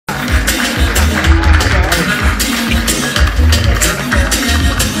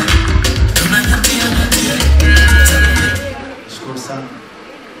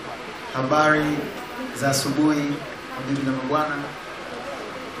Habari za asubuhi, mabibi na mabwana.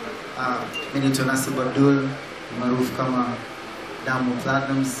 Mimi ni Tonasi Abdul, maarufu kama Diamond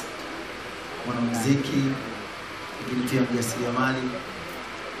Platnumz, mwanamuziki, lakini pia mjasiriamali,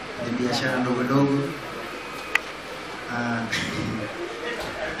 ni biashara ndogo ndogo.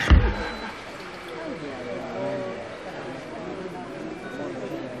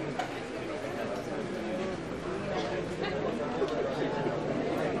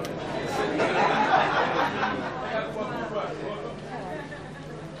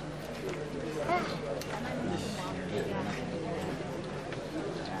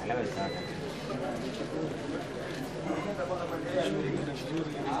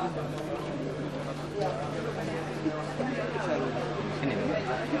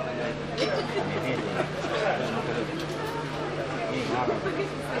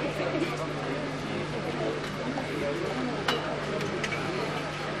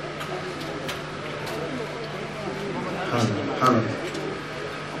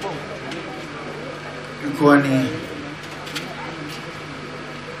 Ilikuwa ni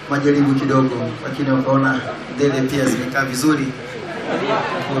majaribu kidogo, lakini wakaona ndele pia zimekaa vizuri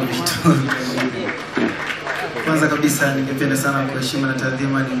kwa vitu. Kwanza kabisa ningependa sana kwa heshima na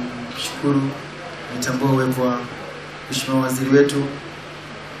taadhima ni kushukuru, nitambua uwepo wa Mheshimiwa Waziri wetu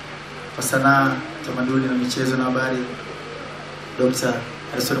wa Sanaa, Tamaduni na Michezo na Habari, Dr.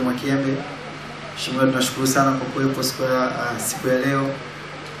 Atoa Mwakiembe. Mheshimiwa, tunashukuru sana kwa kuwepo siku ya leo.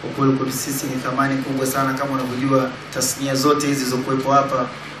 Kwa kweli kwa sisi ni thamani kubwa sana. Kama unavyojua tasnia zote hizi zilizokuwepo hapa,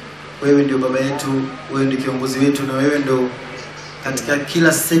 wewe ndio baba yetu, wewe ndio kiongozi wetu, na wewe ndio katika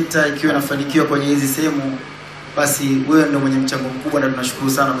kila sekta ikiwa inafanikiwa kwenye hizi sehemu, basi wewe ndio mwenye mchango mkubwa, na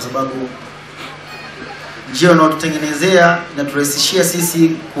tunashukuru sana kwa sababu njia unaotutengenezea na turahisishia sisi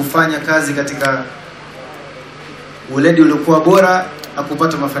kufanya kazi katika weledi uliokuwa bora na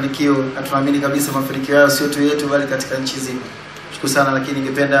kupata mafanikio, na tunaamini kabisa mafanikio hayo sio tu yetu bali katika nchi nzima. Shukuru sana, lakini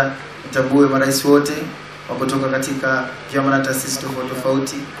ningependa nitambue marais wote wa kutoka katika vyama na taasisi tofauti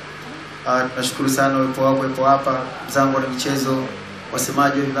tofauti. Tunashukuru sana uwepo hapa, mzangu wa michezo,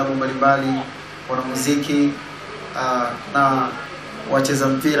 wasemaji wa vilabu mbalimbali, wanamuziki na wacheza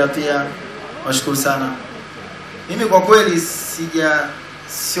mpira pia. Nashukuru sana. Mimi kwa kweli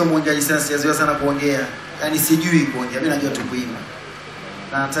sio mwongeaji sana, sijazoea sana kuongea. Yaani sijui kuongea, mimi najua tu kuimba.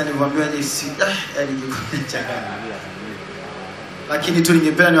 Na hata niliwaambia yaani changanya. Lakini tu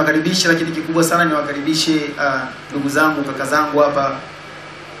ningependa niwakaribishe, lakini kikubwa sana niwakaribishe ndugu zangu, kaka zangu hapa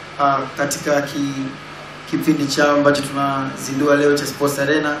katika kipindi cha ambacho tunazindua leo cha Sports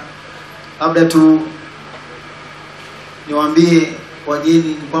Arena. Labda tu niwaambie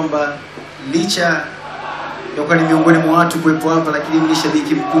wageni kwamba licha ya kuwa ni miongoni mwa watu kuwepo hapa, lakini ni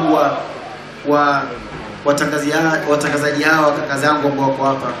shabiki mkubwa wa watangazaji hawa kaka zangu ambao wako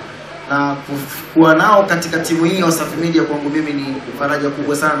hapa, na kuwa nao katika timu hii ya Wasafi Media kwangu mimi ni faraja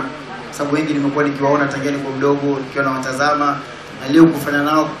kubwa sana, sababu wengi nimekuwa nikiwaona tangia niko mdogo, nikiwa na watazama, na leo kufanya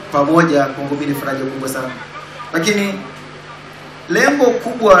nao pamoja kwangu mimi ni faraja kubwa sana. Lakini lengo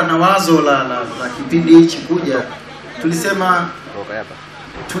kubwa na wazo la kipindi hichi kuja, tulisema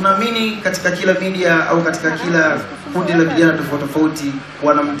tunaamini katika kila media au katika kila kundi la vijana tofauti tofauti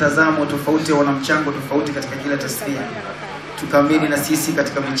wana mtazamo tofauti, wana mchango tofauti katika kila tasnia. Tukaamini na sisi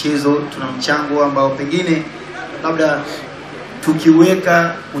katika michezo tuna mchango ambao pengine labda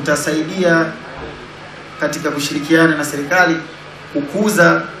tukiweka utasaidia katika kushirikiana na serikali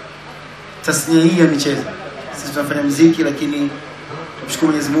kukuza tasnia hii ya michezo. Sisi tunafanya muziki, lakini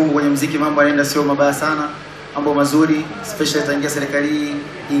tumshukuru Mwenyezi Mungu kwenye muziki mambo yanaenda sio mabaya sana, mambo mazuri, especially tangia serikali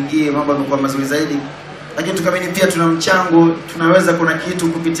ingie mambo yamekuwa mazuri zaidi. Lakini tukaamini pia tuna mchango, tunaweza kuna kitu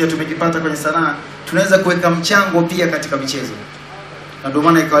kupitia tumekipata kwenye sanaa, tunaweza kuweka mchango pia katika michezo. Na ndio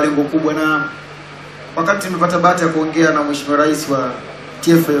maana ikawa lengo kubwa, na wakati tumepata bahati ya kuongea na Mheshimiwa Rais wa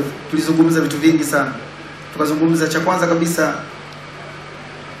TFF, tulizungumza vitu vingi sana. Tukazungumza cha kwanza kabisa,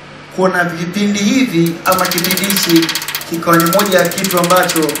 kuna vipindi hivi ama kipindi hichi kikawa ni moja ya kitu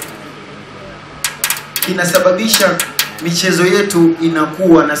ambacho kinasababisha michezo yetu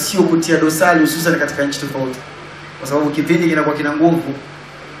inakuwa na sio kutia dosari, hususan katika nchi tofauti. Kwa sababu kipindi kinakuwa kina nguvu,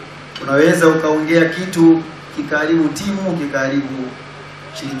 unaweza ukaongea kitu kikaribu timu, kikaribu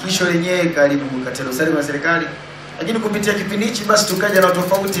shirikisho lenyewe, karibu katia dosari na serikali. Lakini kupitia kipindi hichi basi tukaja na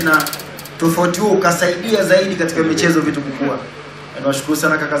tofauti, na tofauti huo ukasaidia zaidi katika michezo vitu kukua. Nawashukuru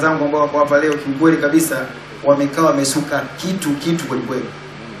sana kaka zangu ambao wako hapa leo, kiukweli kabisa wamekaa wamesuka kitu kweli kweli.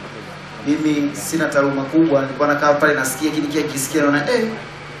 Mimi sina taaluma kubwa, nilikuwa nakaa pale nasikia kisikia naona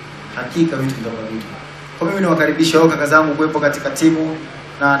hakika vitu vitakuwa vitu. Kwa mimi niwakaribisha wao kaka zangu kuwepo katika timu,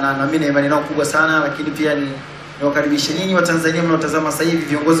 na mimi na imani nao kubwa sana, lakini pia Niwakaribishe nyinyi wa Tanzania mnaotazama sasa hivi,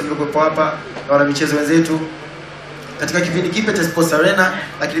 viongozi mliokuwepo hapa na wana michezo wenzetu katika kipindi kipya cha Sports Arena,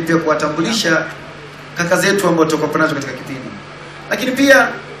 lakini pia kuwatambulisha kaka zetu ambao tutakuwa nazo katika kipindi. Lakini pia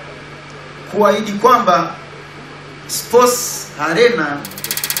kuahidi kwamba Sports Arena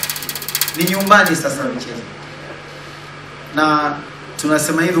ni nyumbani sasa michezo. Na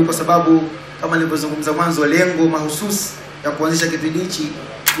tunasema hivyo kwa sababu kama nilivyozungumza mwanzo, lengo mahususi ya kuanzisha kipindi hichi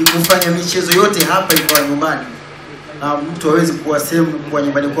ni kufanya michezo yote hapa ikawa nyumbani, na mtu hawezi kuwa sehemu kwa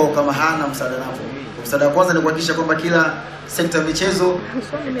nyumbani kwao kama hana msaada napo. Msaada wa kwanza ni kuhakikisha kwamba kila sekta ya michezo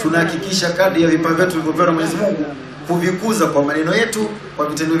tunahakikisha kadri ya vipawa vyetu vilivyopewa na Mwenyezi Mungu kuvikuza kwa maneno yetu, kwa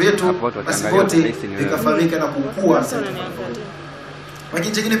vitendo vyetu, basi wote vikafahamika na kukua sekta zote.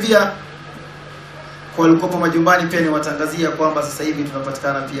 Lakini kingine pia kwa walikopo majumbani pia ni watangazia kwamba sasa hivi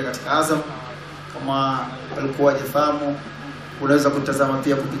tunapatikana pia katika Azam. Kama walikuwa hawajafahamu, unaweza kutazama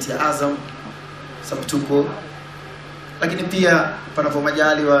pia kupitia Azam tuko. Lakini pia panapo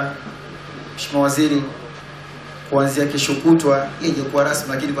majaliwa Mheshimiwa Waziri, kuanzia kesho kutwa yeye kwa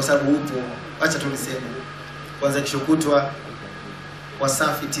rasmi, lakini kwa sababu upo acha tu niseme, kuanzia kesho kutwa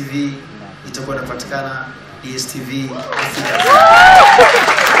Wasafi TV itakuwa inapatikana DSTV Afrika.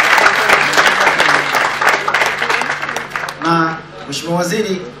 Na Mheshimiwa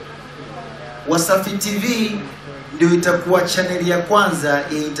Waziri, Wasafi TV ndio itakuwa channel ya kwanza ya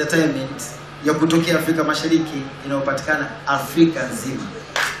entertainment ya kutokea Afrika Mashariki inayopatikana Afrika nzima.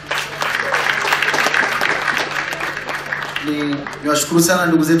 Niwashukuru sana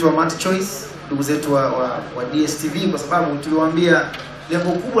ndugu zetu wa Multi Choice, ndugu zetu wa DSTV, kwa sababu tuliwaambia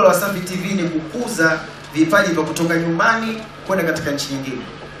lengo kubwa la Wasafi TV ni kukuza vipaji vya kutoka nyumbani kwenda katika nchi nyingine.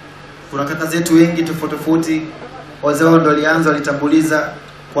 Kuna kaka zetu wengi tofauti tofauti, wazao ndio walitambuliza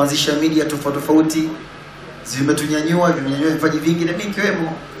kuanzisha media tofauti, vimenyanyua vipaji vingi, na mimi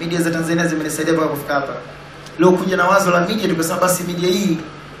kiwemo. Media za Tanzania zimenisaidia mpaka kufika hapa. Leo kuja na wazo la media, tukasema basi media hii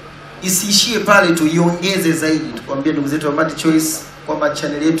isiishie pale tu, iongeze zaidi. Tukwambia ndugu zetu wa Multi Choice kwamba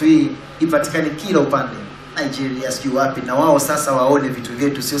channel yetu hii ipatikane kila upande, Nigeria, sijui wapi, na wao sasa waone vitu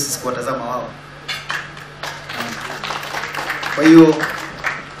vyetu, sio sisi kuwatazama wao. Kwa hiyo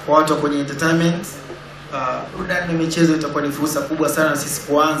kwa watu kwenye entertainment, burudani na michezo itakuwa ni fursa kubwa sana sisi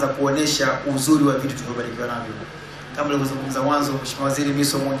kuanza kuonesha uzuri wa vitu tulivyobarikiwa navyo. Kama nilivyozungumza mwanzo, Mheshimiwa Waziri, mimi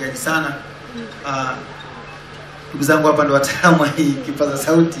sio mwongeaji sana. Ndugu zangu hapa ndio wataalamu hii kipaza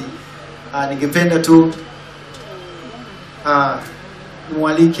sauti. Ningependa tu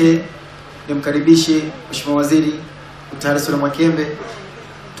nimwalike, nimkaribishe Mheshimiwa Waziri Utaharisi na Mwakembe,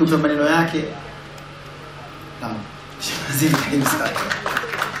 tupe maneno yake. Naam, Mheshimiwa Waziri, karibu sana.